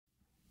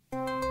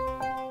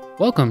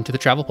Welcome to the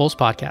Travel Pulse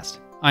podcast.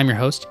 I'm your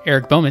host,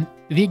 Eric Bowman,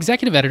 the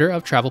executive editor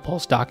of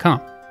TravelPulse.com.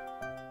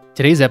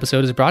 Today's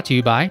episode is brought to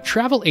you by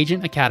Travel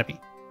Agent Academy.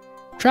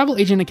 Travel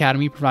Agent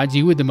Academy provides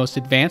you with the most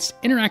advanced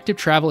interactive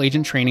travel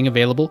agent training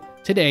available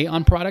today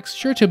on products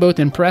sure to both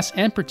impress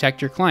and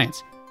protect your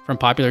clients, from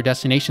popular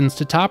destinations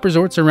to top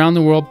resorts around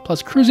the world,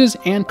 plus cruises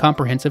and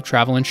comprehensive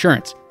travel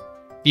insurance.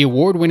 The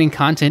award-winning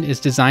content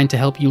is designed to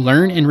help you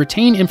learn and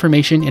retain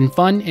information in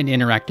fun and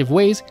interactive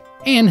ways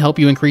and help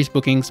you increase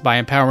bookings by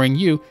empowering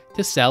you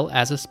to sell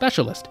as a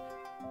specialist.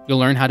 You'll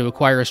learn how to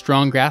acquire a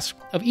strong grasp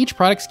of each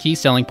product's key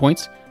selling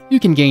points. You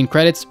can gain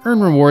credits, earn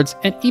rewards,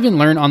 and even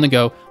learn on the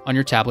go on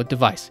your tablet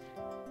device.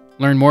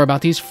 Learn more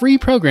about these free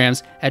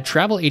programs at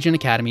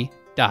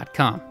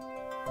TravelAgentAcademy.com.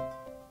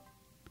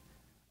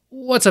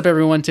 What's up,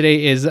 everyone?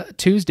 Today is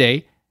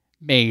Tuesday,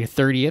 May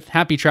 30th.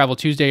 Happy Travel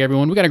Tuesday,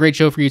 everyone. We got a great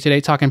show for you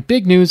today, talking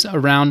big news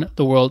around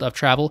the world of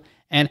travel.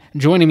 And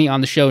joining me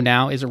on the show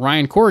now is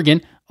Ryan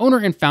Corrigan, owner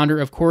and founder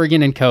of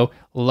Corrigan & Co.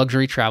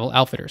 Luxury Travel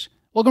Outfitters.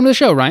 Welcome to the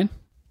show, Ryan.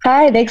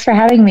 Hi, thanks for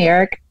having me,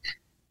 Eric.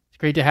 It's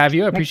great to have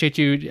you. I appreciate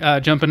you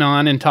jumping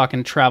on and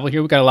talking travel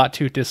here. We've got a lot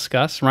to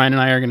discuss. Ryan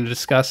and I are going to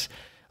discuss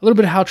a little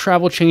bit of how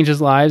travel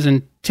changes lives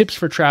and tips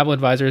for travel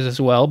advisors as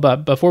well.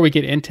 But before we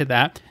get into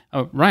that,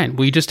 Ryan,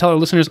 will you just tell our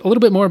listeners a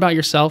little bit more about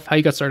yourself, how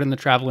you got started in the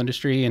travel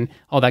industry and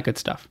all that good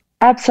stuff?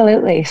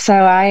 Absolutely. So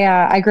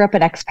I grew up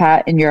an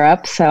expat in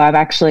Europe. So I've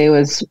actually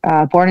was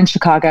born in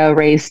Chicago,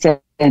 raised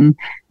in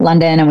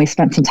London, and we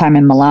spent some time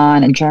in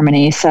Milan and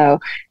Germany. So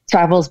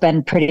travel's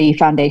been pretty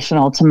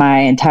foundational to my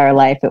entire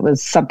life. It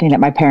was something that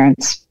my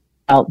parents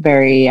felt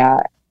very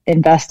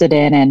invested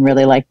in and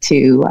really liked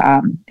to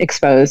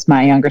expose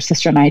my younger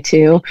sister and I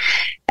to.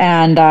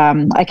 And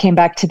I came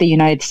back to the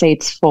United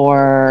States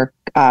for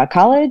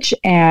college,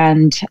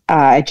 and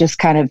I just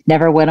kind of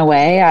never went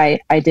away.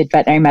 I did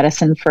veterinary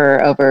medicine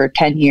for over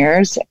 10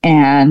 years,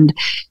 and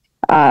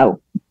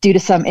due to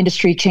some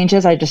industry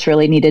changes, I just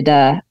really needed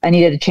a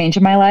change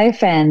in my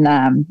life, and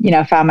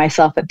found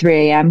myself at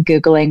 3 a.m.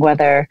 Googling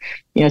whether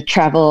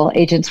travel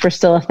agents were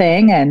still a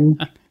thing,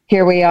 and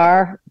here we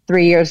are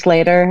 3 years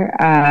later,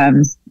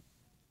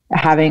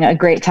 having a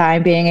great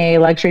time being a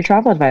luxury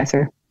travel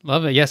advisor.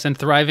 Love it, yes, and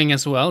thriving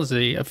as well as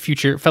a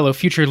future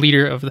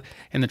leader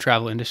in the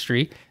travel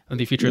industry, of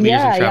the Future Leaders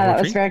in Travel that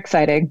Retreat. was very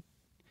exciting.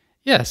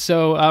 Yeah,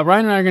 so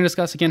Ryan and I are going to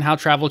discuss again how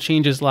travel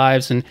changes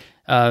lives and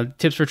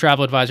tips for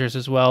travel advisors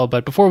as well.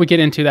 But before we get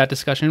into that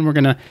discussion, we're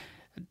going to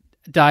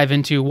dive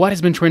into what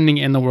has been trending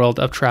in the world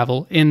of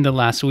travel in the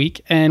last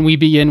week. And we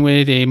begin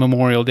with a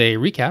Memorial Day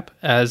recap,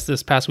 as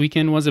this past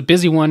weekend was a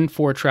busy one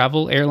for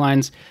travel.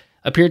 Airlines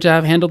appeared to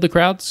have handled the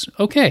crowds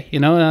okay.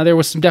 There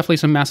was definitely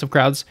some massive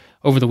crowds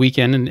over the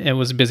weekend, and it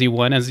was a busy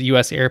one as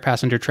U.S. air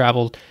passenger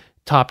travel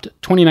topped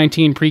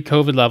 2019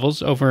 pre-COVID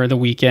levels over the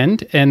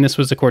weekend. And this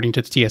was according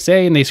to the TSA,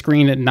 and they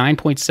screened at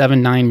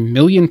 9.79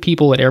 million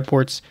people at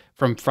airports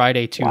from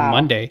Friday to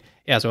Monday.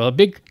 Yeah, so a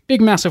big,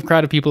 massive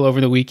crowd of people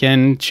over the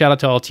weekend. Shout out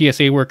to all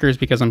TSA workers,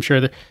 because I'm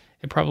sure that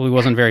it probably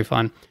wasn't very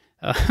fun.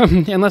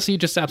 Unless you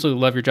just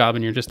absolutely love your job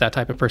and you're just that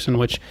type of person,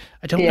 which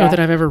I don't know that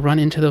I've ever run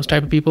into those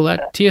type of people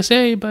at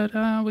TSA, but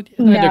I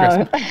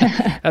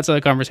digress. That's a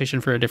conversation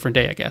for a different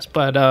day, I guess.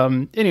 But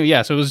anyway,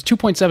 yeah, so it was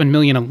 2.7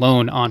 million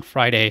alone on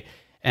Friday.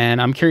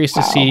 And I'm curious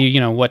to see,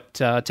 what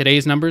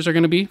today's numbers are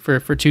going to be for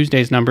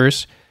Tuesday's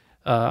numbers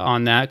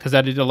on that, because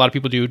a lot of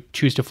people do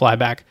choose to fly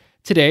back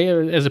today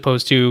as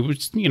opposed to,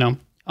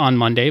 on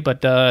Monday.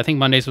 But I think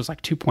Monday's was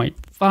like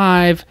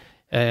 2.5.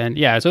 And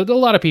yeah, so a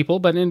lot of people.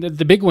 But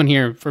the big one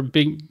here for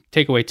big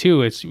takeaway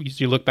too is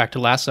you look back to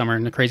last summer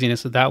and the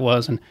craziness that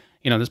was, and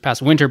this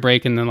past winter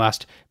break and the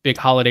last big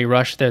holiday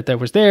rush that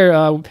was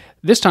there.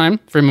 This time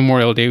for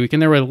Memorial Day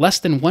weekend, there were less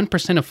than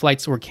 1% of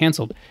flights that were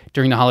canceled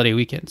during the holiday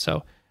weekend.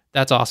 So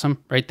that's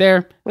awesome right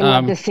there. We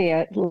love to see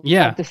it.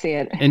 Love to see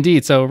it.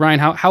 Indeed. So Ryan,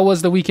 how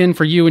was the weekend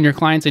for you and your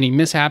clients? Any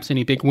mishaps,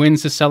 any big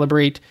wins to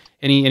celebrate?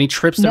 Any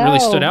trips that really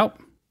stood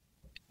out?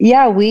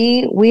 Yeah,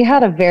 we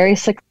had a very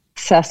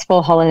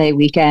successful holiday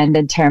weekend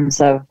in terms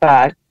of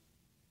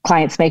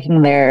clients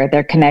making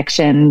their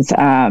connections.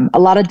 A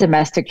lot of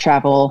domestic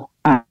travel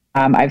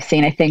I've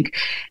seen. I think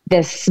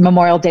this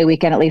Memorial Day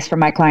weekend, at least for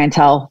my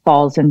clientele,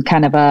 falls in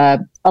kind of a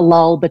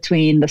lull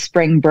between the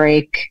spring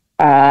break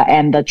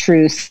and the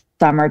true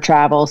summer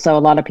travel. So a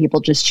lot of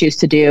people just choose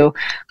to do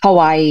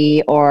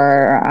Hawaii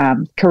or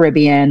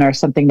Caribbean or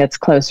something that's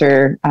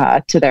closer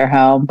to their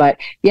home. But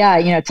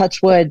yeah,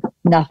 touch wood,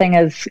 nothing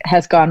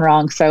has gone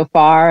wrong so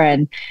far,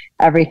 and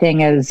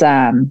everything is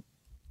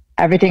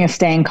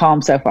staying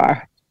calm so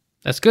far.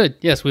 That's good.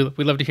 Yes, we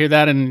love to hear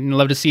that, and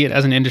love to see it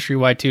as an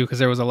industry-wide too, because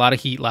there was a lot of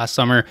heat last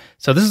summer.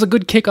 So this is a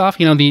good kickoff.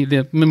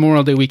 The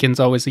Memorial Day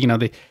weekend's always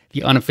the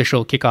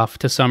unofficial kickoff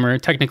to summer.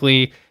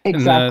 Technically,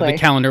 exactly. The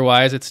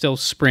calendar-wise, it's still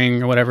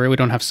spring or whatever. We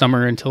don't have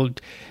summer until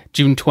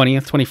June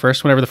 20th,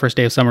 21st, whatever the first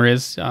day of summer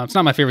is. It's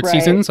not my favorite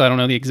season, so I don't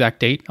know the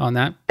exact date on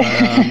that. But,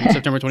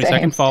 September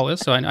 22nd, fall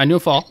is. So I knew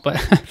fall,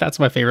 but that's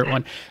my favorite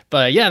one.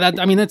 But yeah,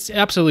 that's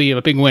absolutely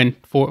a big win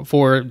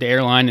for the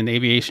airline and the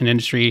aviation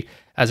industry.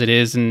 as it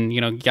is, and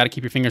you got to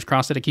keep your fingers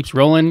crossed that it keeps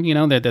rolling.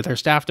 That they're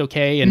staffed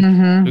okay,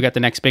 and we got the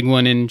next big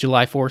one in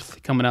July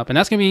 4th coming up, and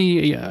that's going to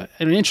be an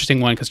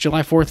interesting one because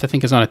July 4th I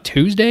think is on a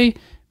Tuesday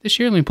this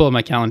year. Let me pull up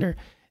my calendar.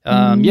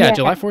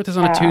 July 4th is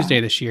on a Tuesday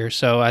this year,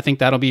 so I think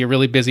that'll be a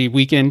really busy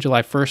weekend.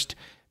 July 1st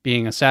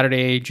being a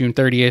Saturday, June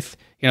 30th.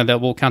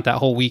 That we'll count that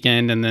whole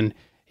weekend, and then.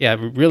 Yeah,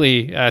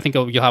 really, I think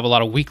you'll have a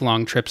lot of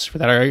week-long trips for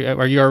that.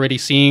 Are you already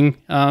seeing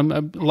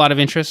a lot of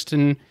interest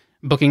in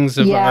bookings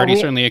have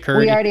certainly occurred?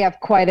 We already have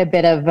quite a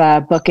bit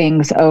of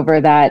bookings over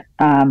that.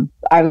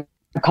 I would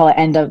call it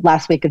end of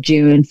last week of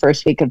June,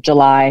 first week of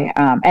July.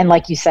 And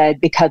like you said,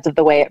 because of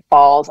the way it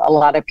falls, a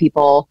lot of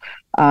people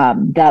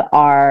that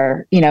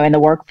are, in the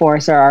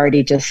workforce are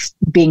already just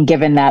being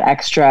given that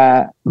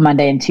extra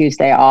Monday and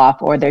Tuesday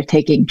off, or they're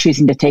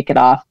choosing to take it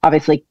off.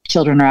 Obviously,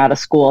 children are out of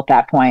school at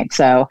that point.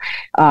 So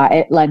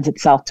it lends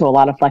itself to a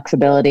lot of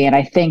flexibility. And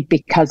I think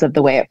because of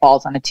the way it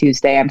falls on a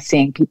Tuesday, I'm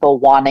seeing people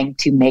wanting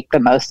to make the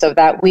most of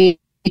that week.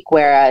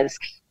 Whereas,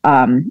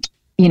 in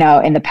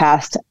the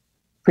past,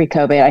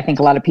 pre-COVID, I think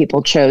a lot of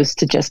people chose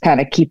to just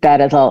kind of keep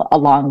that as a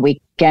long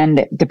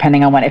weekend,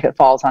 depending on if it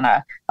falls on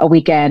a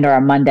weekend or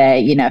a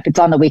Monday. If it's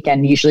on the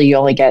weekend, usually you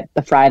only get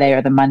the Friday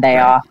or the Monday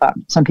off.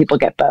 Some people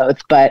get both,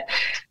 but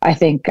I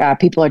think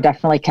people are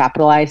definitely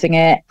capitalizing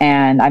it.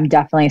 And I'm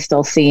definitely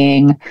still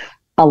seeing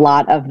a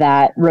lot of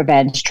that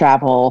revenge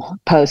travel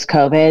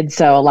post-COVID.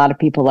 So a lot of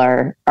people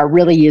are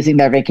really using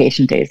their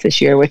vacation days this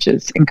year, which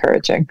is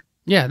encouraging.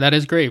 Yeah, that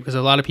is great because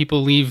a lot of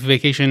people leave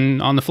vacation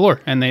on the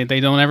floor and they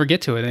don't ever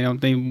get to it.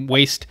 They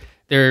waste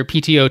their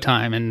PTO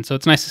time, and so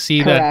it's nice to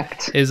see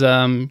Correct. That is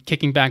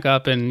kicking back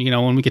up. And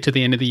when we get to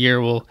the end of the year,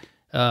 we'll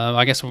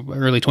I guess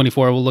early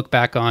 24, we'll look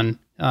back on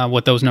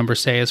what those numbers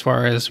say as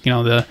far as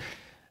the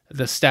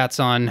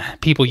stats on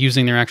people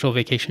using their actual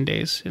vacation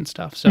days and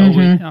stuff. So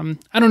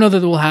I don't know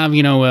that we'll have a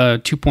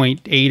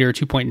 2.8 or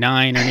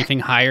 2.9 or anything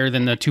higher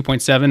than the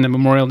 2.7 the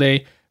Memorial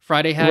Day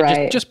Friday had,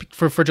 right. just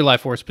for July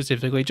 4th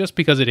specifically, just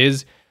because it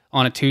is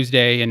on a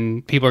Tuesday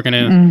and people are going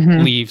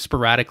to leave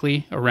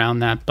sporadically around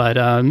that. But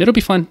it'll be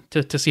fun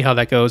to see how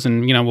that goes.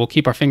 And, we'll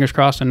keep our fingers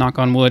crossed and knock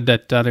on wood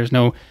that there's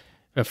no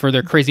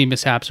further crazy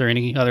mishaps or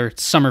any other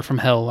summer from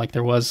hell like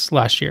there was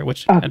last year,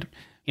 which, God,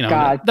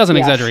 that's an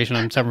yes. exaggeration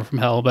on summer from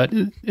hell, but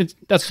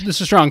that's a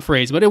strong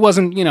phrase. But it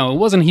wasn't, it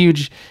wasn't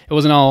huge. It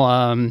wasn't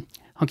all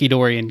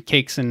hunky-dory and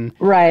cakes and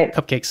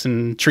cupcakes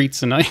and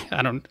treats, and I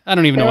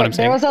don't even know what I'm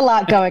saying. There was a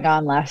lot going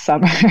on last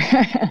summer.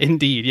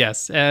 Indeed,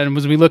 yes. And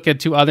as we look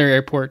at two other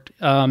airport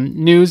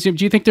news, do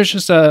you think there's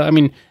just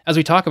as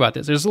we talk about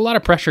this, there's a lot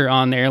of pressure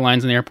on the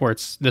airlines and the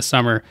airports this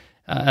summer,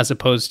 as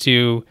opposed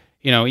to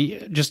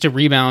just to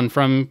rebound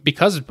from,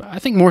 because I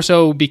think more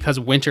so because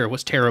winter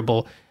was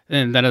terrible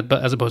and that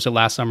as opposed to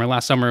last summer.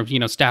 Last summer,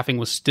 staffing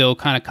was still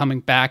kind of coming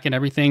back and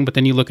everything, but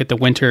then you look at the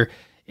winter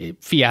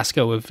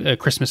fiasco of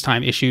Christmas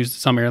time issues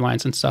some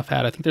airlines and stuff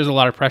had. I think there's a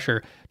lot of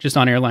pressure just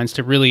on airlines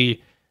to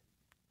really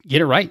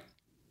get it right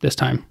this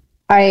time.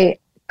 I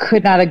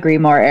could not agree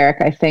more, Eric.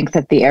 I think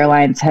that the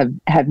airlines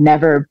have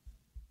never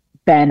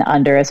been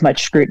under as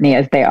much scrutiny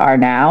as they are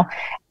now,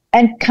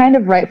 and kind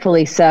of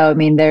rightfully so. I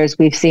mean,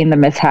 we've seen the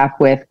mishap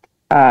with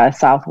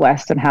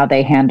Southwest and how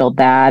they handled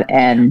that,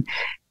 and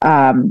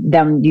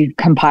then you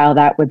compile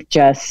that with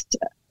just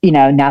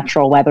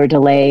natural weather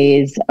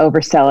delays,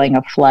 overselling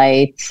of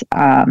flights.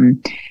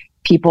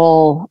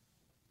 People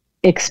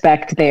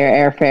expect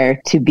their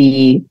airfare to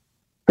be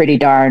pretty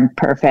darn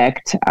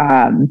perfect.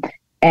 And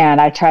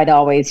I try to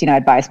always,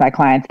 advise my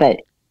clients that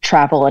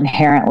travel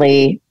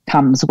inherently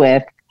comes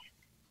with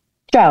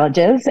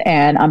challenges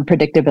and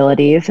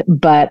unpredictabilities.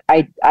 But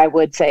I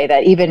would say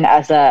that even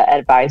as an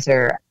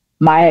advisor,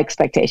 my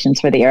expectations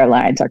for the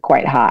airlines are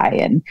quite high.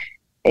 And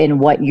in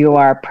what you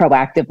are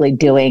proactively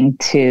doing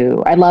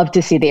I'd love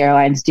to see the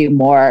airlines do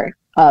more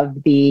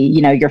of the,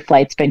 your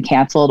flight's been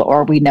canceled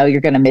or we know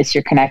you're going to miss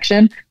your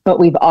connection, but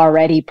we've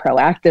already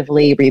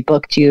proactively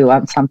rebooked you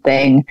on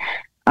something.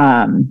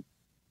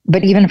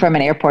 But even from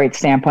an airport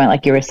standpoint,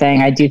 like you were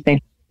saying, I do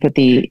think that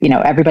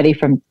everybody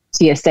from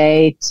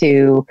TSA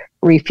to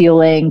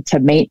refueling to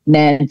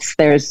maintenance,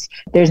 there's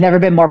never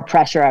been more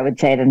pressure, I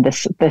would say, than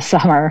this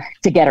summer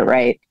to get it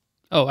right.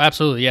 Oh,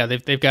 absolutely. Yeah,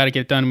 they've got to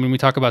get it done. When we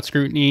talk about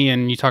scrutiny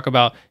and you talk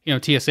about,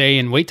 TSA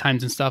and wait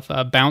times and stuff,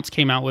 Bounce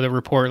came out with a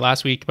report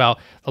last week about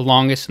the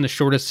longest and the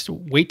shortest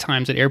wait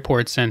times at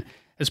airports. And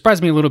it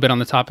surprised me a little bit on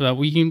the top of that.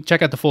 We can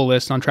check out the full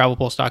list on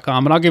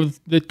travelpulse.com, but I'll give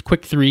the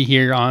quick three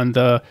here on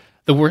the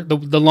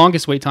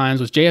longest wait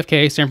times was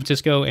JFK, San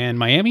Francisco, and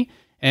Miami.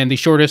 And the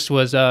shortest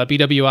was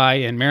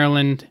BWI in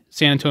Maryland,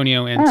 San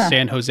Antonio, and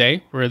San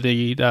Jose were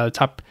the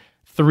top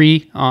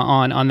three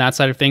on that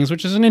side of things,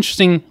 which is an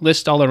interesting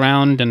list all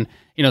around. And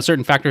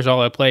certain factors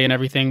all at play and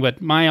everything. But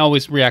my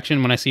always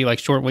reaction when I see like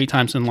short wait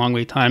times and long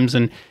wait times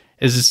and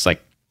is just like,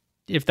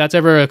 if that's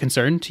ever a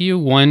concern to you,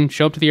 one,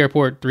 show up to the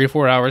airport 3 to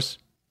 4 hours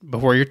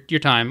before your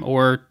time,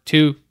 or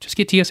two, just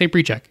get TSA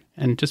pre-check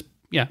and just,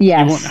 you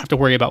won't have to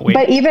worry about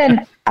waiting. But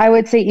even, I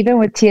would say even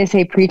with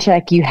TSA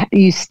pre-check,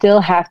 you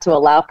still have to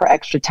allow for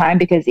extra time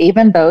because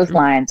even those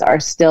lines are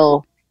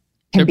still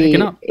can They're picking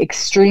be up.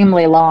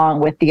 extremely long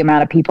with the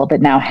amount of people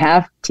that now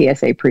have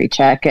TSA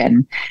pre-check.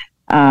 And,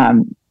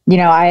 I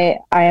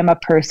am a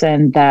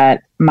person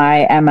that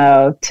my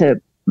MO,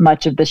 to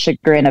much of the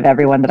chagrin of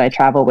everyone that I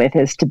travel with,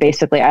 is to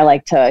basically, I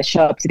like to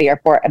show up to the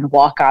airport and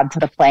walk onto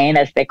the plane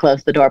as they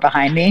close the door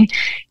behind me.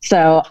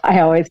 So I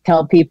always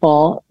tell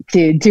people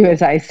to do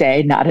as I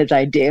say, not as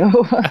I do,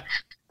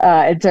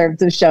 in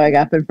terms of showing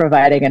up and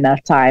providing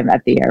enough time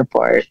at the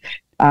airport.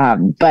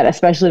 But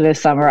especially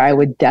this summer, I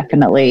would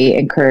definitely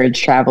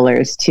encourage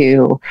travelers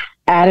to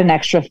add an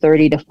extra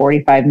 30 to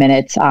 45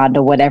 minutes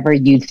onto whatever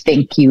you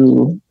think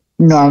you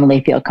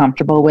normally feel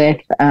comfortable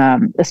with,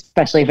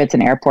 especially if it's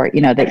an airport,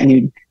 that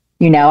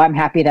I'm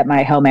happy that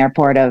my home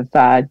airport of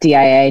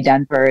DIA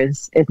Denver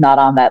is not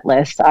on that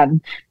list,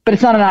 but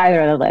it's not on either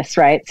of the lists,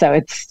 right? So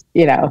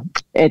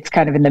it's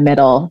kind of in the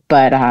middle,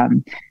 but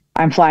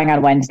I'm flying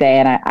on Wednesday,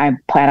 and I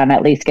plan on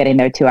at least getting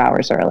there 2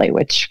 hours early,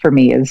 which for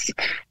me is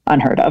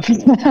unheard of.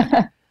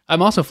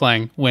 I'm also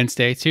flying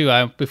Wednesday too.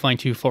 I'll be flying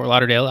to Fort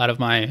Lauderdale out of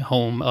my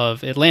home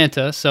of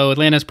Atlanta. So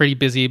Atlanta's pretty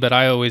busy, but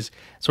I always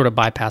sort of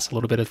bypass a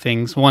little bit of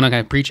things. One, I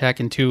have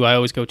pre-check, and two, I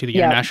always go to the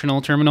international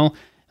terminal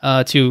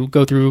to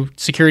go through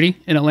security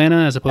in Atlanta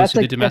as opposed to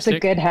the domestic.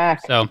 That's a good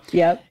hack. So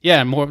yep.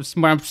 Yeah,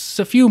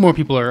 a few more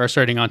people are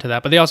starting onto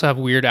that, but they also have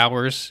weird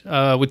hours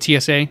with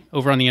TSA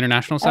over on the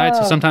international side.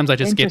 So sometimes I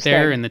just get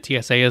there and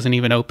the TSA isn't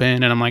even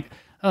open, and I'm like,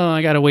 oh,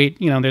 I got to wait.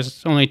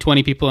 There's only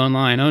 20 people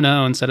online. Oh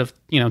no, instead of,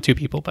 2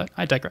 people, but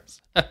I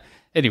digress.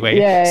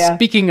 Anyway,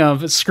 Speaking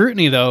of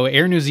scrutiny though,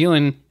 Air New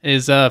Zealand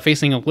is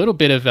facing a little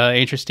bit of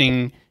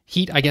interesting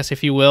heat, I guess,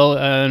 if you will.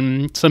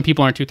 Some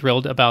people aren't too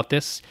thrilled about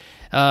this.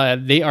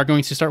 They are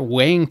going to start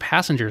weighing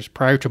passengers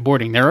prior to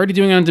boarding. They're already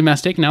doing it on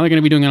domestic. Now they're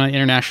going to be doing it on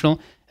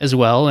international as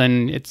well.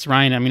 And it's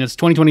Ryan. I mean, it's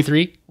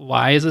 2023.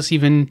 Why is this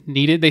even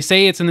needed? They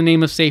say it's in the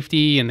name of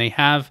safety, and they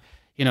have,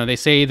 they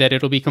say that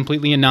it'll be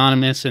completely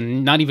anonymous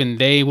and not even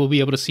they will be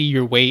able to see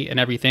your weight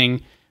and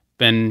everything.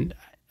 Then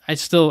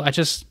is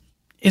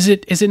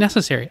it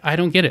necessary? I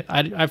don't get it.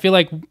 I feel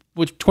like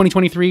with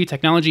 2023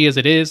 technology as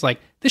it is,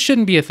 like, this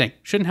shouldn't be a thing.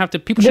 People shouldn't have to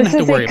worry about it.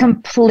 This is a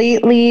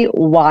completely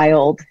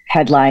wild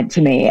headline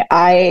to me.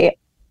 I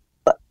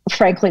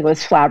frankly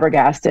was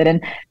flabbergasted.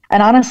 And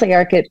honestly,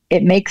 Eric,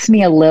 it makes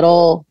me a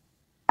little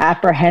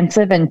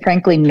apprehensive and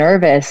frankly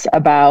nervous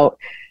about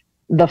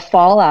the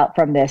fallout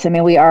from this. I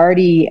mean, we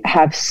already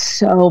have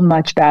so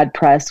much bad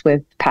press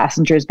with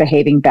passengers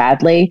behaving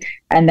badly.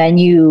 And then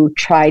you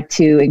try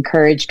to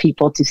encourage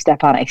people to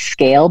step on a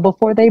scale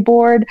before they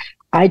board.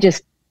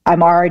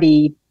 I'm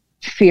already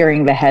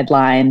fearing the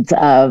headlines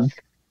of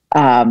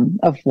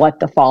what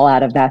the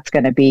fallout of that's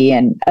going to be.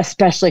 And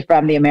especially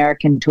from the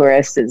American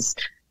tourist is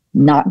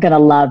not going to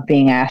love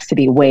being asked to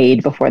be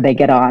weighed before they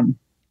get on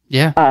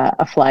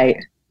a flight.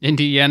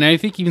 Indeed, yeah, and I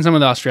think even some of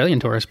the Australian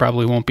tourists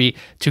probably won't be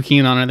too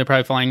keen on it. They're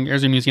probably flying Air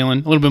New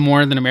Zealand a little bit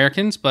more than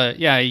Americans, but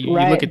yeah, you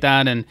look at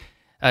that, and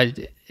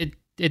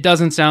it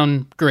doesn't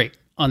sound great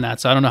on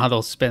that. So I don't know how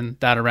they'll spin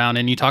that around.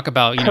 And you talk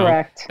about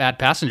bad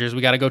passengers.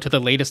 We got to go to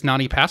the latest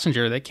naughty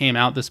passenger that came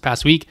out this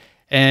past week,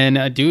 and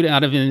a dude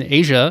out of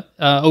Asia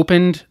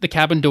opened the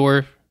cabin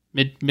door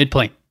mid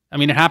plane. I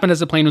mean, it happened as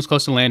the plane was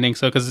close to landing,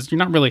 so because you're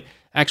not really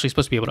actually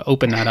supposed to be able to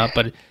open that up,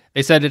 but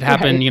they said it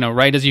happened,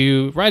 right as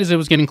it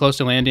was getting close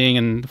to landing,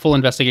 and the full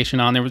investigation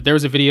on. There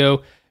was a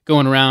video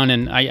going around,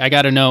 and I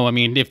got to know. I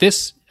mean,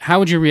 how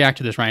would you react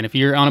to this, Ryan? If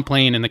you're on a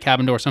plane and the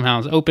cabin door somehow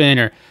is open,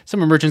 or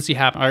some emergency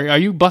happen, are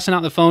you busting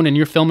out the phone and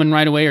you're filming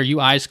right away? Are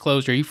you eyes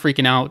closed? Are you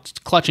freaking out,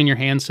 clutching your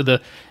hands to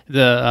the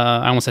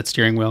I almost said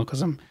steering wheel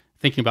because I'm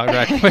thinking about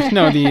but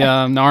no, the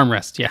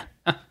armrest, yeah.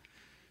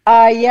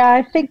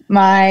 I think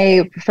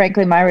my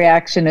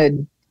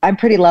reaction I'm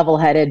pretty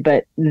level-headed,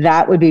 but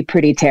that would be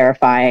pretty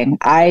terrifying.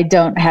 I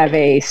don't have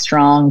a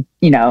strong,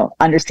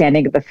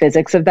 understanding of the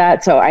physics of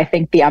that. So I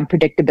think the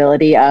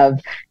unpredictability of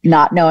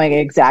not knowing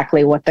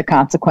exactly what the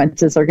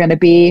consequences are going to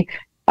be,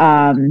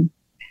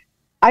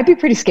 I'd be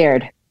pretty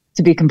scared,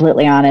 to be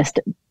completely honest.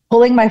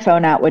 Pulling my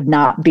phone out would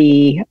not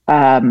be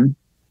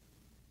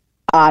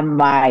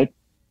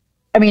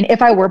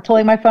if I were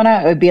pulling my phone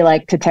out, it would be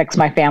like to text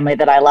my family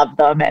that I love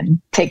them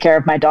and take care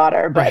of my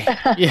daughter, but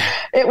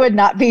it would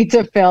not be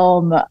to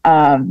film.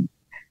 I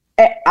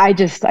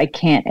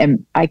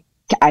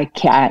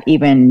can't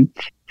even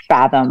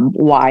fathom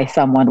why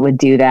someone would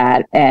do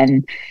that.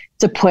 And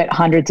to put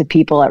hundreds of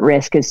people at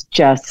risk is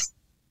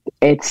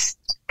it's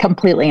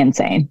completely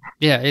insane.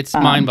 Yeah, it's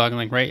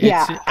mind-boggling, right?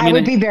 I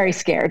would be very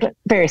scared.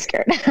 Very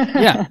scared.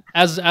 Yeah,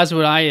 as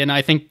would I. And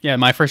I think,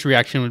 my first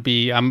reaction would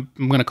be, I'm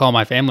going to call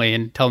my family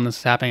and tell them this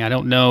is happening. I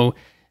don't know,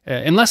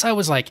 unless I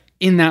was like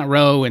in that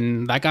row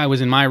and that guy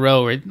was in my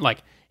row, or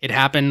it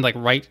happened like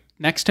right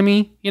next to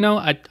me.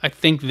 I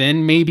think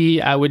then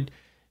maybe I would,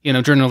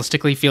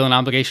 journalistically feel an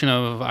obligation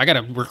of, I got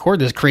to record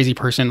this crazy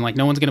person. Like,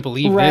 no one's going to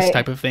believe this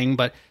type of thing.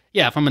 But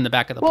yeah, if I'm in the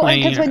back of the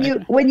plane. Because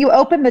when you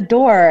open the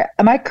door,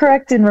 am I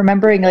correct in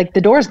remembering, like,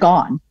 the door's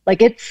gone?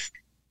 Like, it's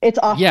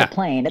off the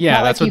plane. It's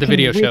that's what the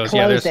video shows.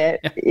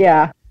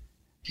 Yeah.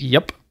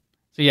 Yep.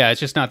 So yeah, it's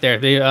just not there.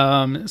 They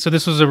so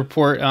this was a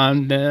report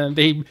on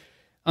they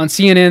On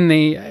CNN,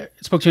 they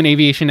spoke to an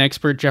aviation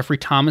expert, Jeffrey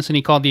Thomas, and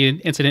he called the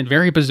incident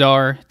very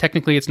bizarre.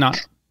 Technically, it's not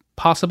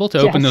possible to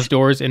open those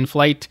doors in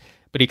flight,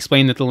 but he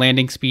explained that the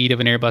landing speed of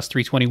an Airbus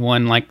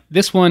 321 like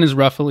this one is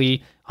roughly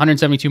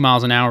 172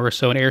 miles an hour,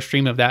 so an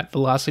airstream of that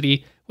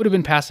velocity would have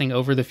been passing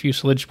over the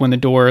fuselage when the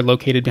door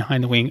located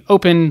behind the wing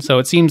opened, so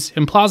it seems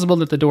implausible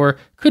that the door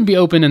could be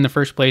open in the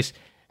first place,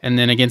 and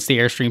then against the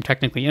airstream,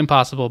 technically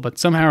impossible, but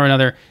somehow or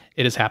another,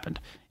 it has happened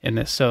in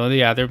this. So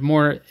yeah, there's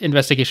more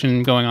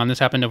investigation going on. This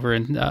happened over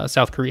in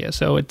South Korea,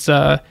 so it's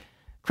a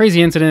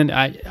crazy incident.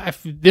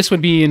 This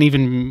would be an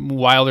even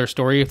wilder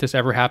story if this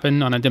ever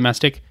happened on a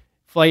domestic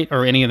flight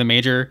or any of the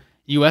major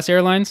U.S.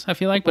 airlines, I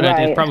feel like, but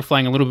it's probably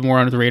flying a little bit more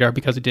under the radar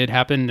because it did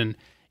happen, and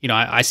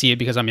I see it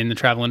because I'm in the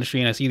travel industry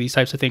and I see these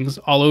types of things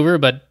all over,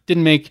 but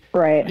didn't make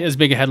as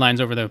big a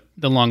headlines over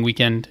the long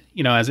weekend,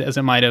 as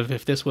it might have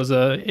if this was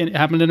it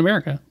happened in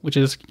America, which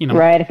is,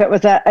 Right. If it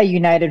was a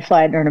United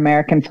flight or an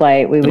American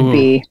flight, we would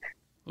be,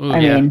 I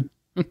mean,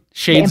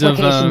 shades the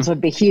implications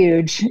would be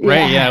huge.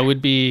 Right. Yeah. It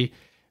would be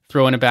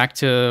throwing it back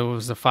to, what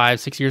was it,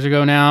 5-6 years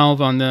ago now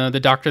on the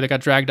doctor that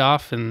got dragged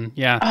off and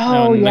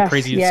the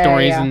crazy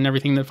stories and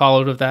everything that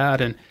followed of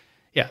that. And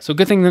yeah, so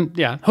good thing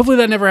that, hopefully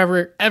that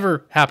never,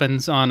 ever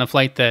happens on a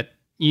flight that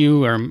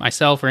you or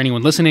myself or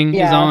anyone listening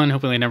is on.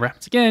 Hopefully it never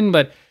happens again.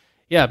 But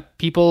yeah,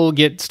 people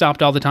get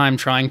stopped all the time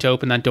trying to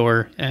open that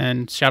door.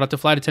 And shout out to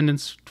flight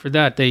attendants for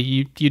that.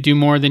 You do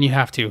more than you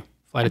have to.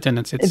 Flight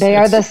attendants. They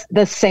are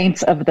the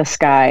saints of the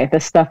sky. The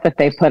stuff that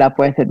they put up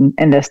with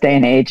in this day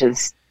and age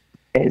is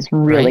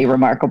really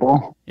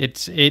remarkable.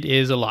 It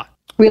is a lot.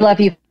 We love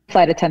you,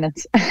 flight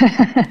attendants.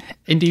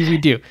 Indeed, we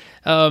do.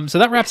 So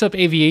that wraps up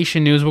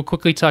aviation news. We'll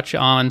quickly touch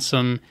on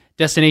some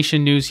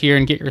destination news here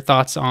and get your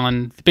thoughts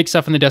on the big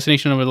stuff in the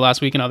destination over the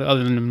last week. And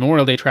other than the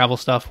Memorial Day travel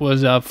stuff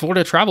was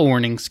Florida travel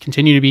warnings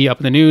continue to be up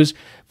in the news.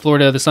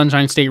 Florida, the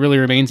Sunshine State, really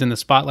remains in the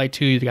spotlight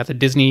too. You've got the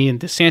Disney and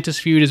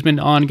DeSantis feud has been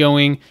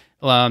ongoing.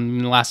 In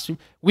the last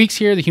weeks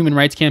here, the Human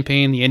Rights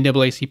Campaign, the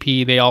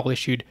NAACP, they all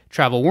issued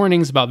travel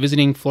warnings about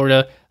visiting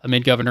Florida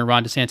amid Governor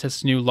Ron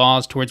DeSantis' new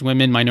laws towards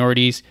women,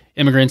 minorities,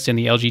 immigrants, and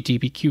the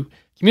LGBTQ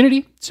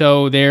community.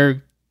 So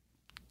they're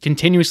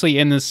continuously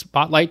in the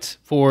spotlight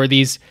for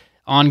these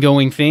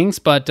ongoing things,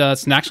 but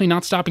it's actually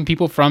not stopping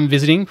people from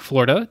visiting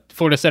Florida.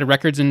 Florida set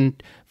records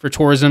for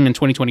tourism in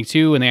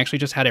 2022, and they actually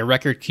just had a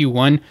record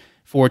Q1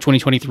 for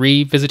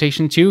 2023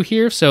 visitation too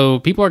here. So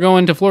people are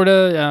going to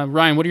Florida.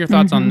 Ryan, what are your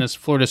thoughts on this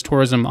Florida's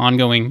tourism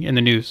ongoing in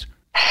the news?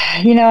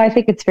 I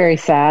think it's very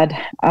sad,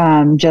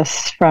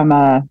 just from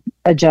a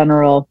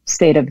general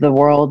state of the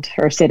world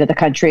or state of the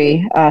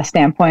country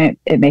standpoint.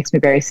 It makes me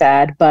very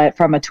sad. But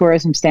from a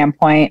tourism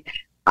standpoint,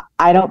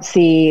 I don't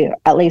see,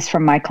 at least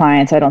from my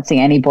clients, I don't see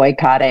any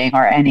boycotting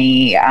or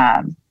any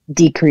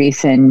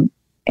decrease in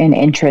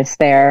interest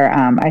there.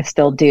 I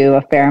still do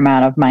a fair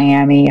amount of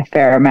Miami, a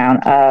fair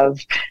amount of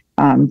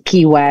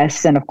Key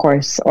West, and of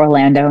course,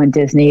 Orlando and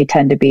Disney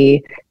tend to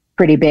be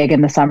pretty big in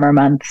the summer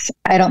months.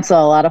 I don't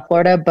sell a lot of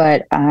Florida,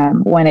 but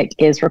when it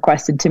is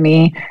requested to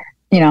me,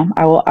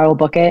 I will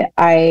book it.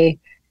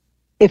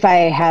 If I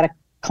had a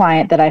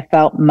client that I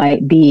felt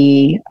might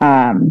be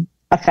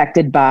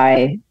affected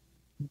by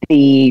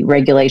the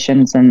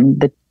regulations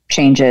and the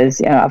changes,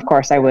 of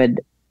course I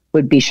would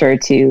be sure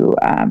to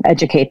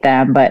educate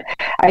them. But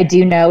I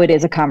do know it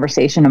is a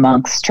conversation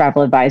amongst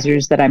travel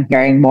advisors that I'm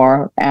hearing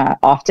more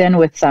often,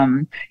 with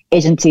some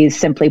agencies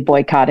simply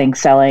boycotting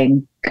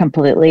selling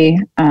completely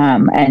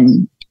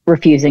and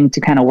refusing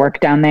to kind of work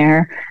down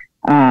there.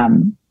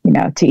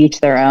 To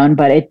each their own.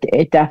 But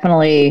it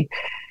definitely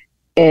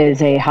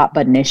is a hot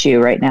button issue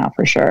right now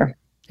for sure.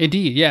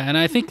 Indeed, yeah. And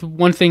I think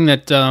one thing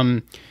that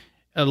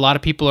a lot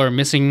of people are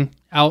missing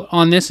out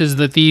on this is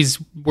that these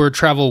were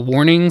travel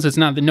warnings. It's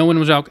not that no one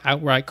was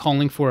outright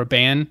calling for a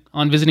ban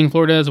on visiting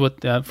Florida is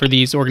what for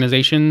these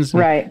organizations.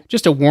 Right.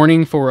 Just a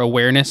warning for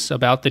awareness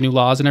about the new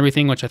laws and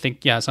everything, which I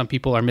think, some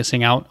people are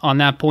missing out on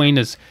that point.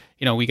 Is,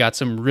 we got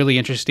some really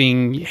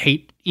interesting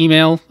hate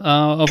email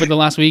over the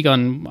last week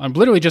on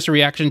literally just a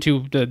reaction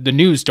to the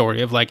news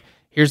story of like,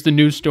 here's the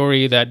news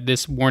story that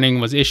this warning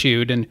was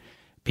issued, and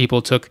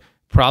people took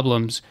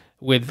problems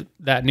with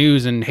that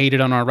news and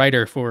hated on our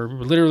writer for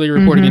literally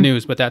reporting the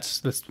news. But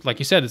that's like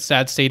you said, it's a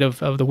sad state of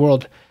the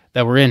world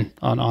that we're in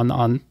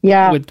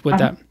with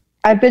that.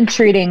 I've been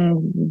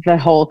treating the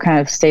whole kind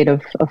of state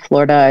of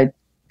Florida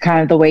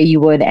kind of the way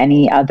you would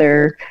any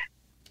other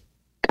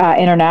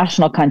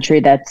international country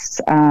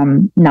that's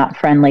not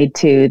friendly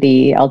to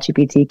the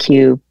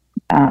LGBTQ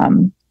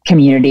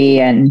community,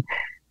 and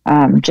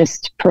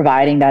just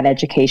providing that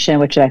education,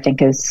 which I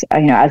think is,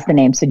 as the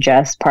name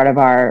suggests, part of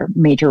our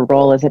major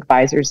role as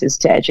advisors is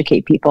to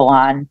educate people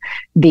on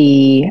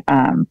the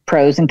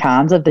pros and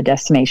cons of the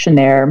destination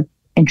they're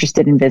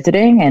interested in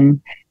visiting.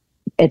 And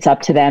it's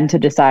up to them to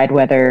decide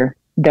whether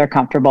they're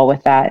comfortable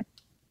with that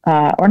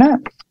or not.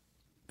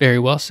 Very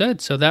well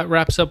said. So that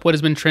wraps up what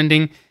has been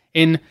trending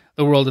in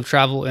the world of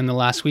travel in the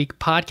last week.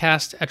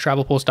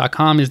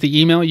 Podcast@travelpulse.com is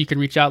the email. You can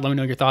reach out, let me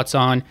know your thoughts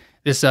on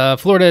this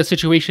Florida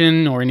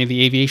situation or any of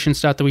the aviation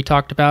stuff that we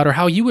talked about, or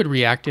how you would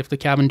react if the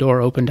cabin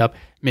door opened up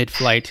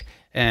mid-flight.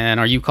 And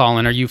are you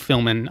calling? Are you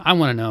filming? I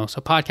want to know.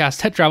 So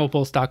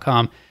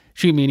podcast@travelpulse.com.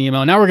 Shoot me an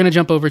email. Now we're going to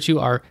jump over to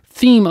our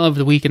theme of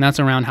the week, and that's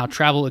around how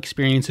travel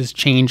experiences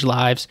change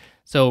lives.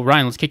 So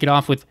Ryan, let's kick it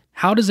off with,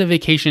 how does a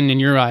vacation in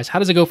your eyes, how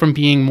does it go from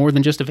being more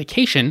than just a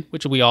vacation,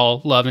 which we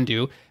all love and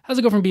do? How does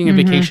it go from being a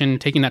vacation,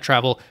 taking that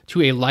travel,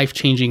 to a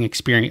life-changing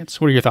experience?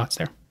 What are your thoughts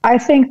there? I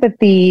think that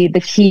the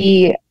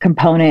key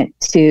component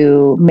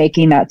to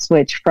making that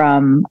switch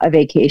from a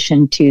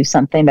vacation to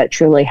something that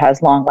truly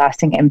has long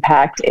lasting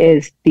impact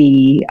is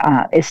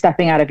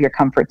stepping out of your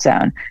comfort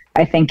zone.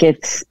 I think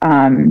it's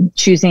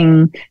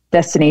choosing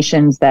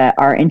destinations that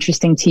are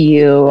interesting to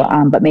you,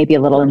 but maybe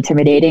a little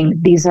intimidating.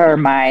 These are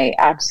my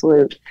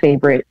absolute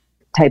favorite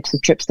types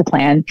of trips to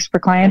plan for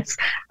clients,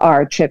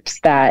 are trips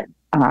that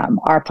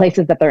are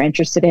places that they're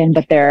interested in,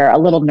 but they're a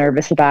little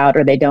nervous about,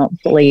 or they don't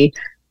fully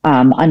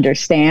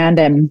understand.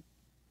 And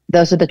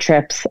those are the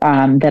trips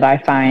that I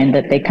find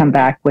that they come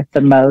back with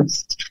the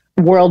most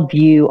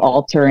worldview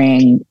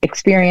altering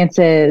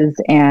experiences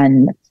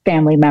and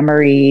family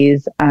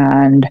memories.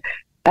 And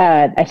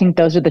I think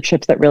those are the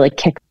trips that really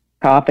kick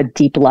off a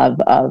deep love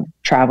of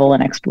travel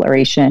and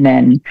exploration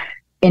and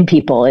in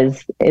people,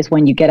 is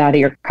when you get out of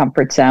your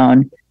comfort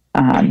zone.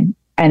 And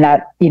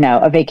that,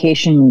 a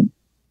vacation,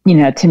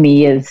 to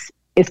me is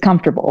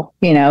comfortable.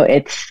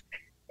 It's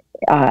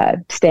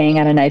staying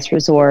at a nice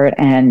resort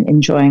and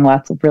enjoying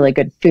lots of really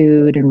good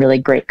food and really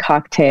great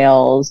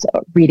cocktails,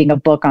 reading a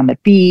book on the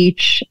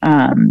beach,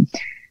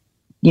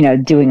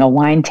 doing a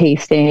wine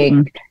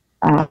tasting.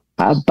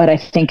 But I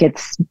think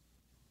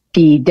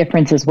the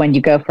difference is when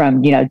you go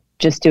from,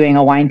 just doing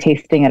a wine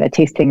tasting at a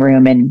tasting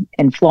room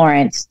in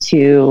Florence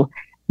to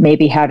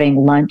maybe having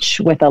lunch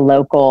with a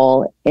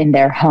local in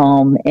their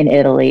home in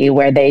Italy,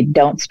 where they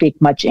don't speak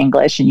much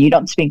English and you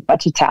don't speak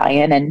much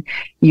Italian, and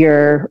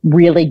you're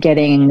really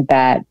getting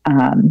that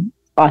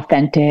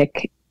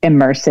authentic,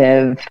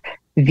 immersive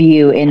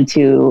view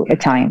into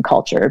Italian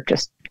culture,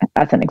 just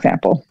as an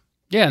example.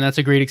 Yeah, and that's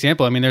a great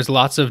example. I mean, there's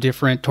lots of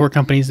different tour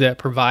companies that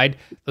provide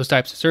those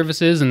types of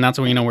services, and that's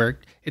where, where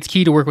it's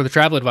key to work with a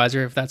travel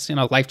advisor. If that's,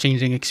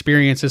 life-changing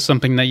experience is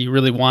something that you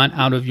really want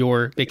out of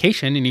your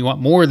vacation, and you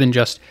want more than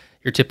just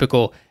your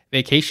typical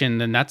vacation,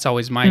 then that's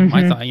always my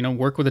thought.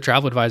 Work with a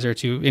travel advisor.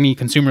 To any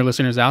consumer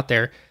listeners out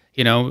there,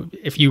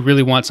 if you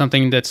really want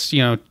something that's,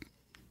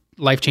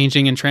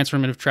 life-changing and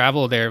transformative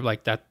travel,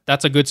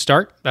 that's a good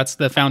start. That's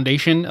the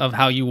foundation of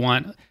how you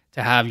want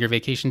to have your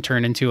vacation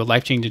turn into a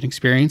life-changing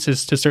experience,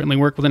 is to certainly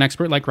work with an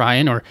expert like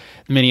Ryan or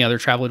many other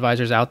travel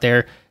advisors out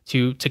there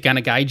to kind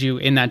of guide you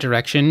in that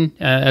direction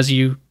as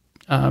you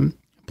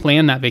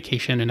plan that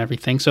vacation and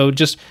everything. So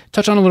just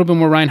touch on a little bit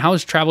more, Ryan. How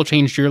has travel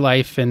changed your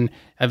life, and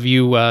have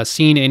you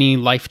seen any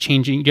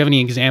life-changing? Do you have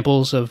any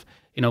examples of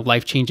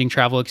life-changing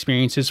travel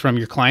experiences from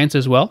your clients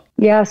as well?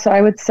 Yeah, so I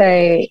would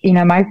say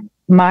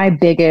my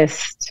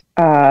biggest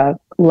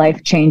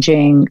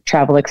life-changing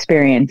travel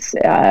experience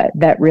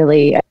that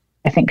really,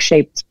 I think,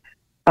 shaped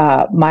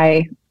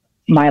my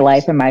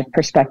life and my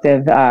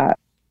perspective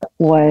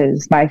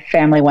was my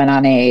family went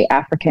on a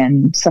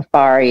African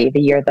safari the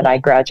year that I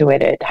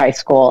graduated high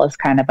school, as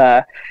kind of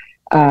a,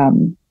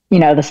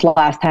 this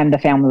last time the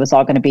family was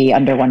all going to be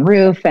under one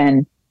roof.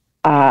 And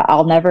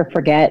I'll never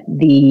forget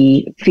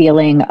the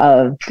feeling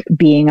of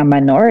being a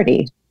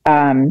minority,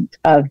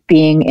 of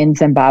being in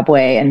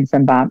Zimbabwe and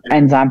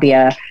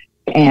Zambia,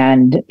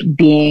 and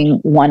being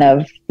one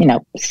of,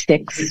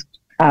 6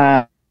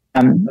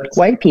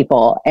 white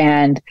people.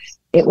 And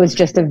it was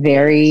just a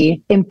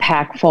very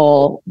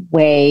impactful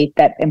way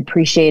that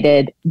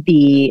appreciated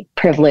the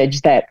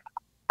privilege that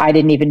I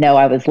didn't even know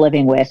I was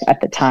living with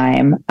at the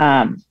time,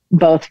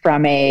 both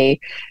from a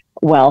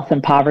wealth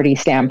and poverty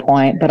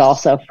standpoint, but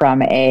also from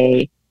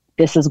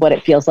this is what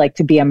it feels like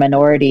to be a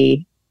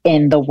minority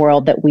in the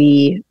world that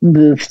we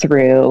move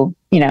through,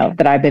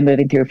 that I've been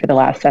moving through for the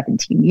last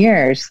 17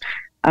 years.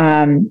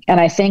 And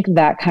I think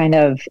that kind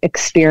of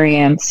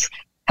experience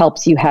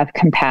helps you have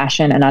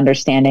compassion and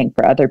understanding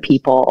for other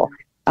people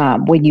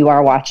when you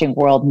are watching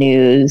world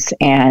news.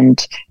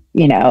 And,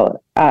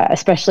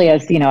 especially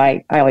as,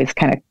 I always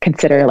kind of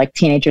consider like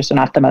teenagers are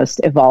not the most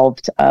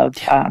evolved of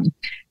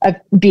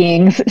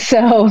beings.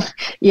 So,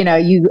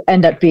 you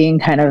end up being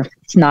kind of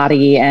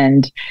snotty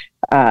and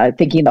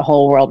thinking the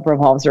whole world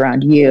revolves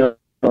around you.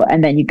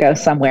 And then you go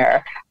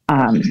somewhere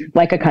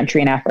like a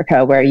country in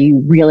Africa where you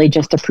really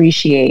just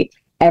appreciate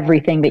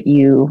everything that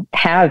you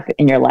have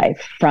in your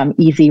life, from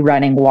easy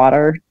running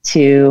water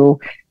to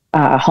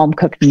a home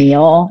cooked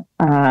meal,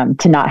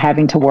 to not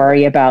having to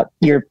worry about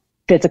your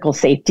physical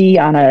safety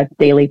on a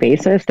daily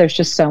basis. There's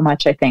just so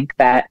much, I think,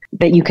 that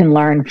you can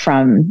learn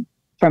from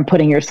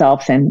putting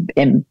yourself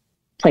in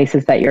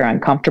places that you're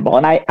uncomfortable.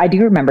 And I do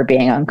remember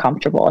being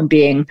uncomfortable and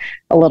being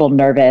a little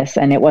nervous.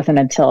 And it wasn't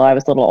until I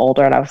was a little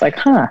older and I was like,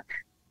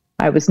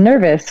 I was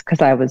nervous because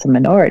I was a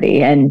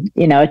minority. And,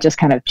 it just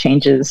kind of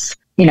changes,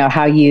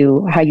 how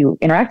you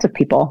interact with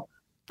people.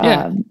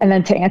 And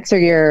then to answer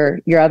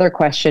your other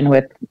question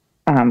with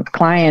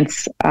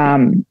clients,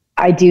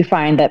 I do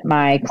find that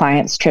my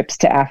clients' trips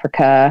to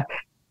Africa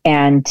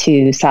and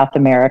to South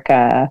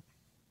America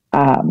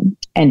and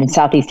in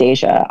Southeast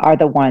Asia are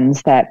the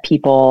ones that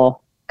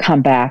people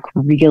come back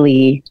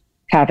really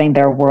having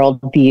their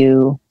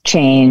worldview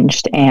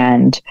changed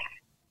and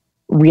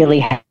really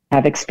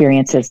have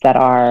experiences that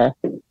are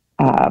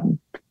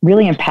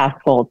really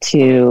impactful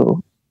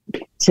to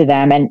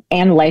them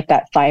and light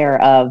that fire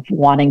of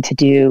wanting to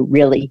do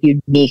really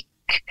unique,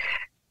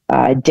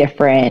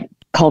 different,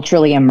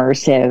 culturally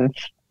immersive,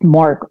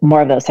 more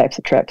of those types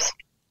of trips.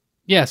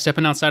 Yeah,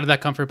 stepping outside of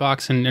that comfort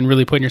box and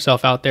really putting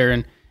yourself out there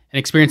and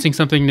experiencing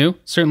something new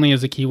certainly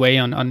is a key way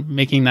on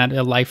making that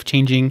a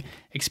life-changing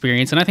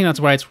experience. And I think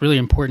that's why it's really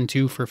important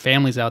too for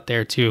families out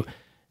there to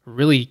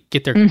really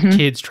get their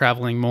kids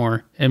traveling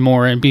more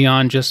and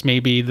beyond just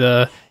maybe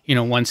the,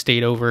 one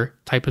state over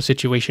type of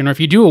situation. Or if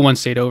you do a one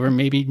state over,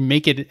 maybe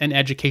make it an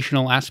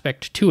educational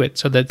aspect to it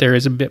so that there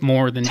is a bit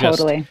more than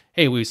just,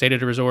 hey, we stayed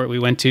at a resort, we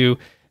went to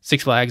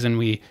Six Flags and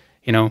we,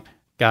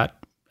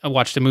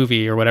 watched a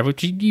movie or whatever.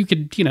 You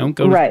could,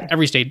 go to,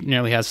 every state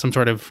nearly has some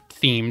sort of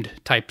themed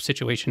type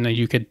situation that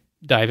you could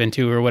dive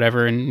into or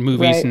whatever, and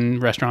movies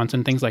and restaurants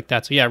and things like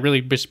that. So yeah,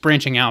 really just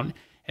branching out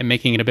and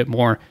making it a bit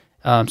more.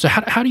 So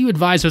how do you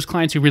advise those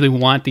clients who really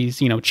want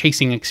these,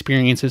 chasing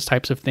experiences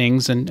types of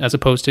things, and as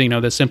opposed to,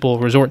 the simple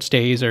resort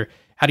stays? Or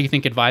how do you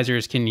think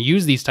advisors can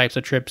use these types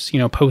of trips,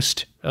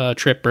 post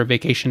trip or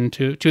vacation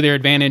to their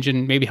advantage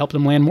and maybe help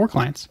them land more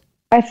clients?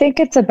 I think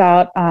it's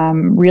about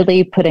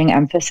really putting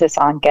emphasis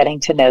on getting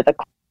to know the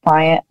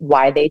client,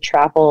 why they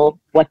travel,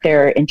 what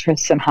their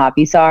interests and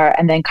hobbies are,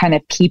 and then kind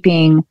of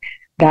keeping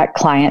that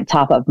client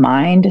top of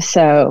mind.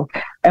 So,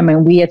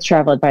 we as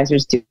travel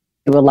advisors do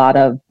a lot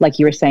of, like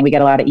you were saying, we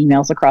get a lot of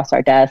emails across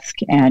our desk,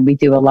 and we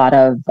do a lot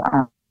of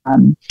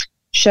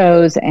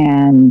shows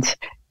and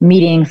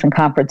meetings and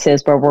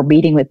conferences where we're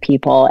meeting with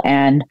people.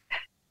 And,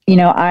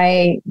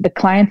 the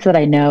clients that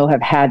I know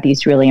have had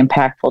these really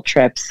impactful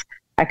trips,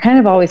 I kind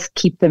of always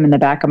keep them in the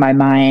back of my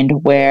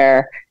mind,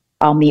 where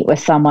I'll meet with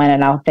someone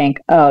and I'll think,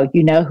 oh,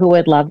 who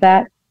would love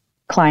that?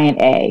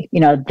 Client A.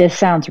 This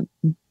sounds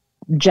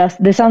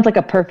like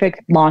a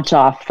perfect launch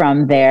off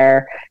from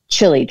their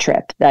Chile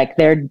trip. Like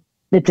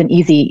it's an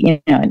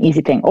easy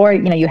thing. Or,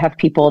 you have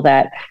people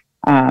that,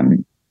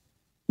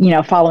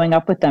 following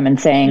up with them and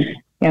saying,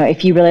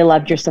 if you really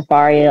loved your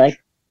safari,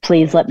 like,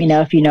 please let me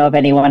know if you know of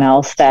anyone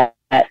else that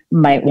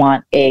might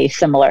want a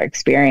similar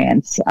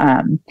experience.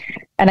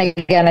 And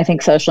again, I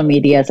think social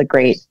media is a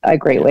great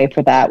way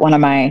for that. One of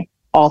my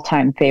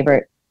all-time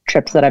favorite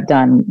trips that I've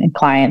done in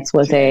clients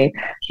was a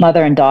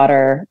mother and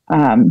daughter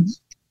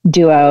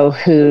duo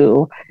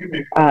who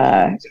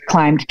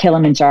climbed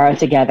Kilimanjaro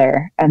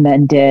together and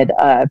then did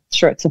a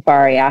short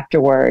safari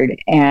afterward.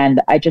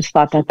 And I just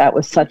thought that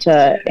was such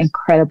a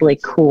incredibly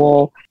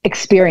cool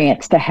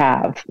experience to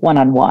have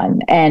one-on-one.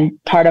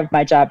 And part of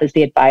my job as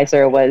the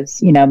advisor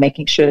was,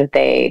 making sure that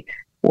they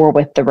were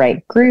with the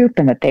right group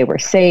and that they were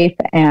safe,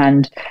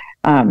 and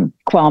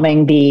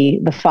quelling the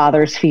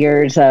father's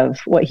fears of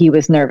what he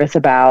was nervous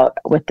about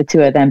with the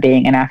two of them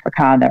being in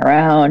Africa on their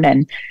own.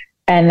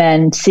 And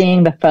then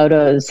seeing the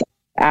photos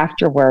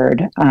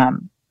afterward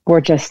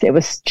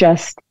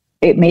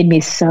it made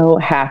me so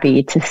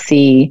happy to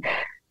see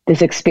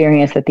this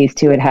experience that these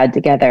two had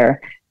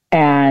together.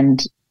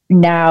 And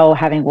now,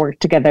 having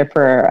worked together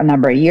for a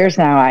number of years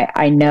now,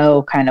 I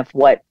know kind of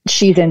what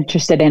she's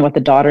interested in, what the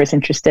daughter is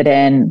interested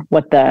in,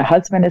 what the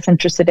husband is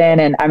interested in,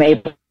 and I'm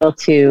able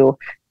to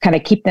kind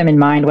of keep them in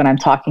mind when I'm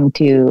talking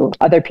to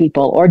other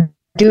people or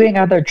doing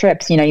other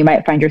trips. You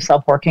might find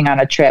yourself working on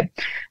a trip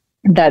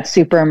that's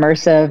super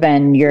immersive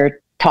and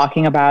you're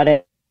talking about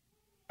it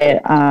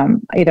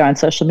either on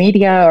social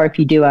media, or if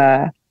you do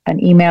an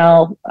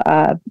email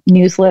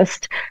news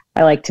list.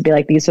 I like to be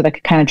like, these are the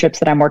kind of trips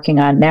that I'm working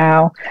on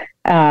now.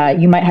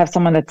 You might have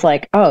someone that's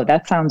like, oh,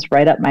 that sounds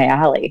right up my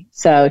alley.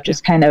 So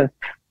just kind of,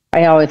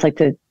 I always like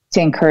to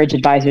encourage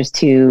advisors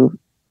to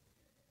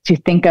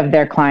think of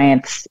their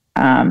clients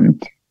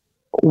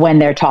when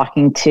they're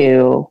talking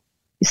to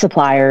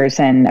suppliers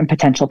and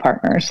potential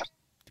partners.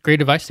 Great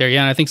advice there.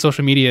 Yeah. And I think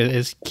social media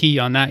is key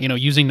on that,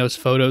 using those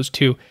photos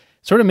to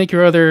sort of make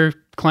your other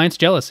clients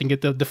jealous and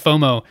get the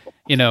FOMO,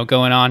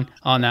 going on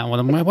that one.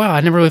 I'm like, wow,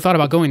 I never really thought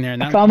about going there.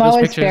 And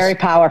FOMO is very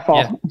powerful.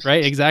 Yeah,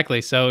 right.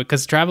 Exactly. So,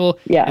 because travel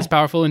is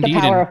powerful indeed.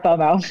 The power of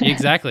FOMO.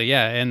 Exactly.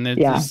 Yeah. And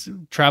this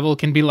travel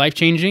can be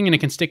life-changing, and it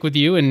can stick with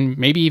you and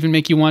maybe even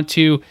make you want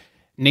to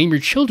name your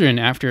children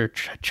after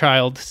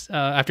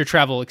after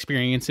travel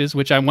experiences,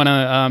 which I want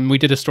to, we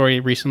did a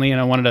story recently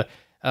and I wanted to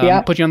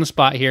put you on the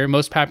spot here.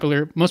 Most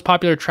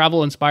popular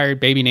travel inspired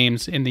baby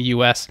names in the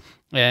US.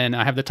 And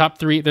I have the top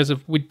 3.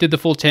 We did the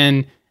full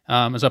 10.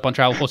 It's up on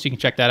Travel Pulse, so you can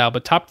check that out.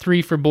 But top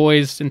 3 for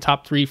boys and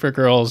top 3 for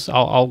girls.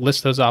 I'll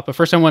list those off. But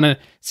first, I want to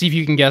see if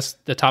you can guess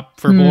the top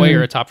for boy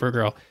or a top for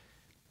girl.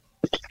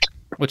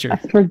 What's your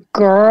for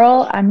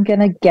girl? I'm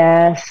gonna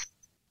guess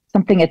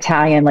something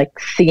Italian, like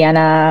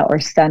Sienna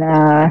or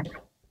Senna.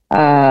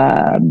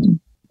 Other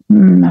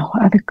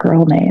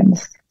girl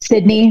names.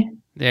 Sydney.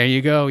 There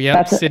you go.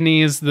 Yep.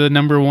 Sydney is the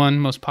number one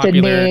most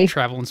popular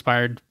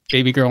travel-inspired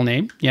baby girl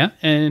name. Yeah.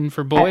 And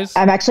for boys?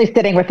 I'm actually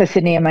sitting with a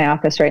Sydney in my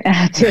office right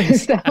now, too.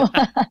 So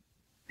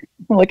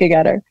looking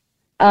at her.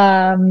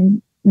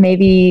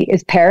 Maybe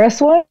is Paris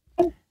one?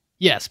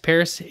 Yes,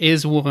 Paris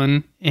is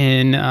one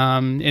in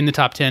the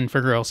top 10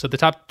 for girls. So the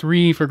top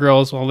 3 for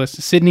girls, well,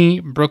 list Sydney,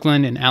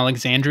 Brooklyn, and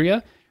Alexandria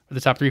are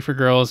the top 3 for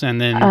girls. And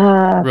then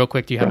real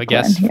quick, do you have Brooklyn,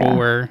 a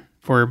guess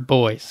for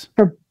boys?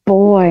 For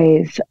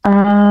boys,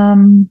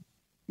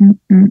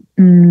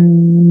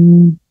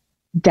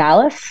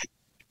 Dallas.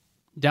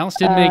 Dallas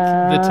did make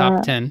the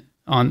top 10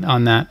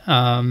 on that.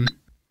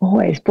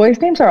 Boys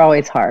names are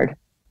always hard.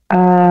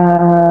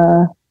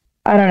 I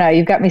don't know.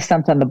 You've got me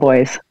stumped on the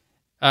boys.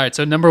 All right.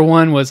 So number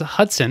 1 was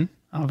Hudson.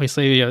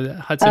 Obviously,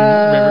 Hudson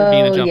River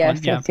being a jump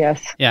one.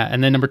 Yes. Yeah.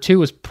 And then number 2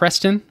 was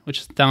Preston,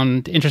 which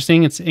sounds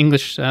interesting. It's an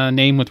English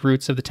name with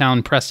roots of the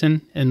town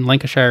Preston in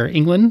Lancashire,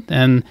 England.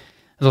 And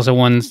there's also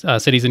one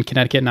cities in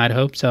Connecticut and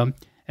Idaho. So,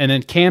 and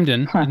then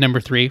Camden, number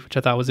 3, which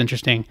I thought was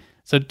interesting.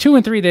 So 2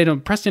 and 3,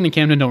 Preston and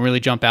Camden don't really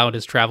jump out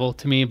as travel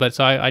to me. But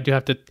so I do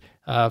have to.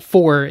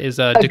 4 is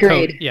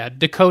Dakota. Yeah,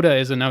 Dakota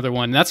is another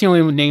one. That's the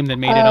only name that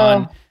made it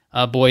on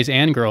boys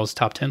and girls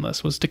top 10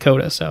 list was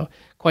Dakota. So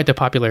quite the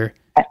popular.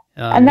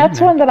 And that's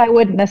one that I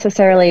wouldn't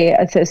necessarily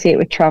associate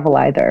with travel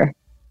either.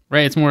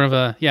 Right. It's more of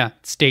a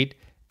state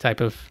type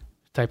of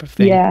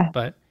thing. Yeah.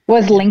 But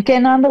was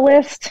Lincoln on the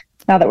list?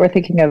 Now that we're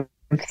thinking of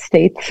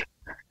states.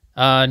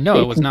 No,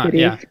 it was not.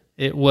 Cities. Yeah,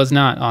 it was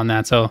not on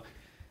that. So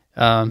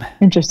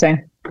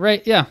interesting.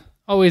 Right. Yeah.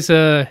 Always.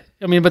 But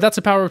that's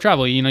the power of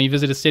travel. You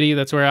visit a city.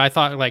 That's where I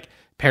thought like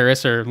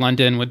Paris or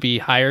London would be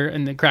higher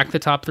and then crack the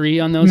top 3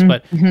 on those.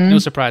 But no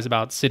surprise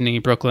about Sydney,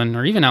 Brooklyn,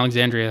 or even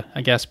Alexandria,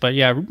 I guess. But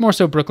yeah, more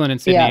so Brooklyn and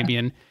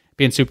Sydney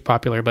being super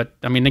popular. But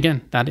I mean,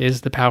 again, that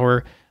is the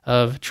power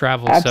of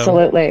travel.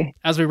 Absolutely.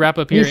 So, as we wrap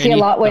up here, you see a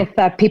lot with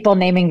people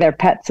naming their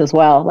pets as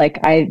well. Like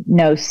I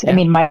know, I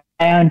mean, my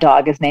own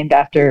dog is named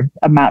after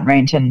a mountain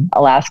range in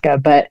Alaska,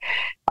 but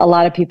a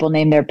lot of people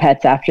name their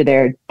pets after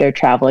their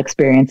travel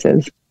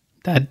experiences.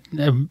 That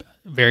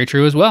very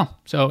true as well.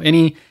 So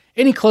any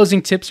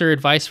closing tips or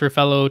advice for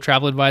fellow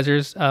travel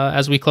advisors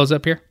as we close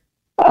up here?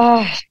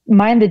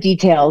 Mind the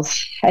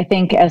details. I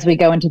think as we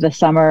go into the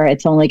summer,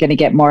 it's only going to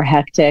get more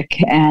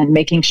hectic, and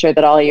making sure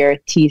that all your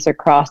T's are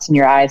crossed and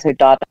your I's are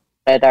dotted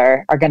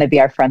are going to be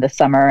our friend this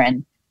summer.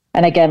 And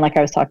again, like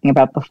I was talking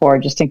about before,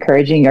 just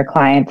encouraging your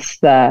clients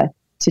to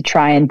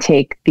try and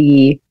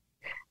to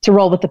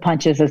roll with the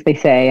punches, as they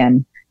say,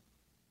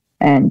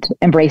 and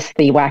embrace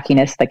the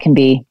wackiness that can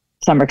be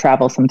summer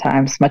travel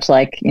sometimes, much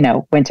like,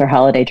 winter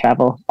holiday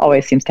travel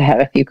always seems to have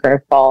a few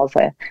curveballs.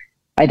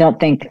 I don't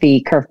think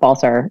the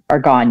curveballs are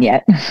gone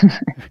yet.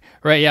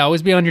 Right. Yeah.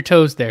 Always be on your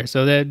toes there.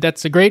 So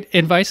that's a great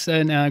advice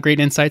and great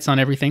insights on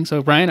everything.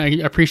 So Brian, I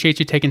appreciate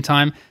you taking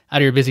time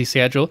out of your busy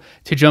schedule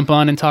to jump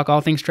on and talk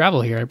all things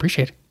travel here. I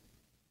appreciate it.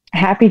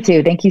 Happy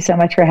to. Thank you so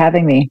much for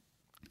having me.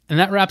 And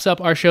that wraps up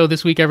our show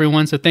this week,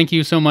 everyone. So thank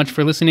you so much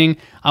for listening.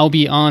 I'll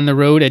be on the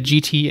road at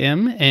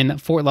GTM in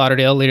Fort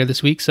Lauderdale later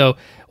this week. So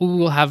we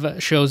will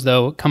have shows,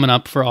 though, coming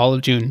up for all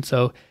of June.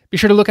 So be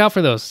sure to look out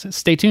for those.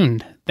 Stay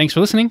tuned. Thanks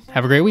for listening.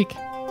 Have a great week.